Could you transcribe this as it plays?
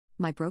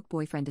My broke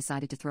boyfriend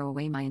decided to throw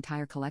away my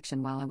entire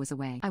collection while I was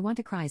away. I want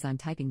to cry as I'm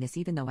typing this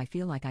even though I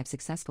feel like I've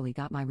successfully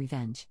got my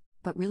revenge.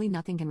 But really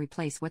nothing can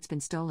replace what's been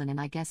stolen and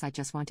I guess I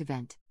just want to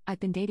vent. I've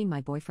been dating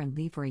my boyfriend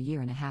Lee for a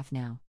year and a half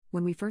now.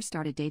 When we first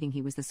started dating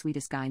he was the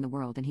sweetest guy in the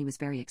world and he was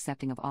very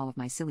accepting of all of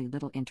my silly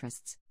little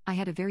interests. I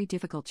had a very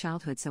difficult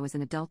childhood, so as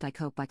an adult I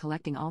cope by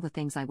collecting all the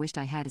things I wished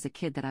I had as a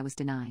kid that I was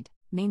denied.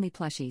 Mainly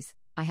plushies.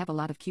 I have a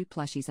lot of cute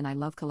plushies and I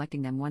love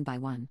collecting them one by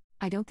one.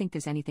 I don't think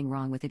there's anything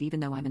wrong with it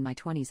even though I'm in my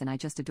 20s and I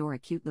just adore a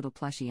cute little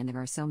plushie and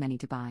there are so many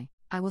to buy.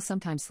 I will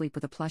sometimes sleep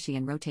with a plushie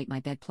and rotate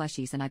my bed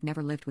plushies, and I've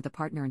never lived with a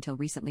partner until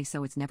recently,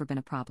 so it's never been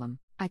a problem.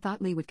 I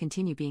thought Lee would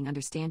continue being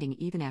understanding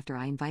even after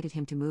I invited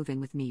him to move in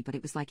with me, but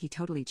it was like he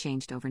totally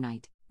changed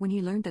overnight. When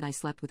he learned that I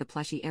slept with a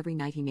plushie every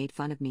night he made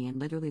fun of me and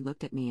literally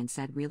looked at me and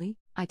said, "Really?"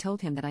 I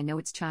told him that I know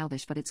it's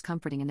childish but it's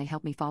comforting and they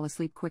help me fall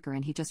asleep quicker,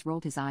 and he just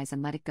rolled his eyes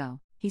and let it go.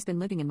 He's been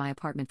living in my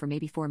apartment for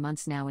maybe 4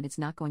 months now and it's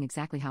not going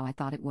exactly how I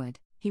thought it would.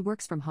 He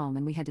works from home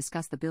and we had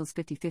discussed the bills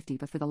 50-50,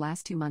 but for the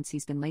last 2 months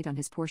he's been late on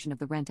his portion of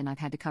the rent and I've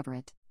had to cover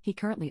it. He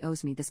currently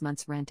owes me this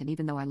month's rent and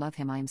even though I love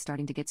him I am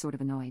starting to get sort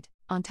of annoyed.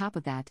 On top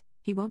of that,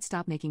 he won't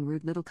stop making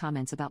rude little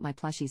comments about my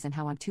plushies and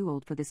how I'm too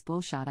old for this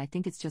bullshit. I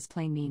think it's just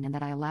plain mean and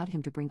that I allowed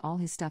him to bring all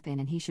his stuff in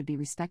and he should be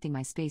respecting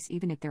my space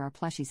even if there are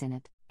plushies in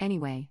it.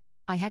 Anyway,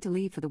 I had to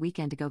leave for the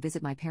weekend to go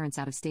visit my parents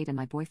out of state and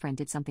my boyfriend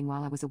did something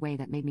while I was away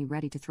that made me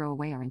ready to throw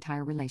away our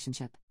entire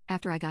relationship.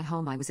 After I got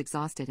home I was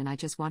exhausted and I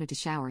just wanted to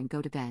shower and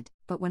go to bed.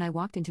 But when I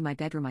walked into my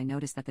bedroom I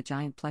noticed that the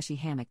giant plushie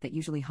hammock that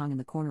usually hung in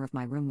the corner of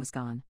my room was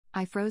gone.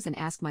 I froze and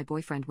asked my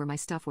boyfriend where my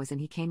stuff was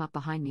and he came up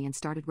behind me and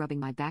started rubbing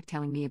my back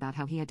telling me about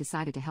how he had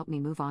decided to help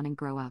me move on and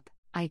grow up.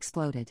 I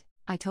exploded.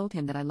 I told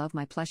him that I love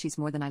my plushies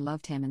more than I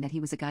loved him and that he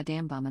was a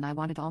goddamn bum and I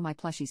wanted all my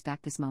plushies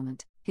back this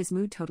moment. His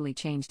mood totally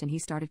changed and he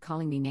started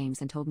calling me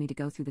names and told me to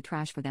go through the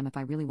trash for them if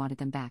I really wanted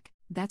them back.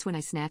 That's when I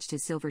snatched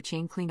his silver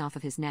chain clean off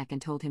of his neck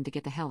and told him to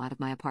get the hell out of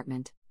my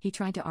apartment. He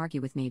tried to argue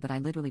with me but I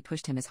literally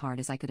pushed him as hard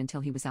as I could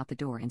until he was out the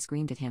door and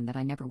screamed at him that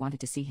I never wanted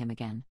to see him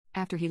again.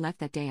 After he left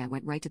that day I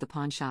went right to the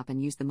pawn shop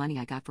and used the money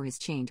I got for his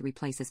chain to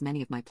replace as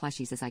many of my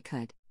plushies as I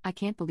could. I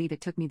can't believe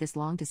it took me this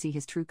long to see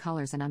his true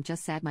colors and I'm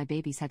just sad my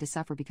babies had to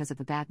suffer because of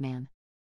the bad man.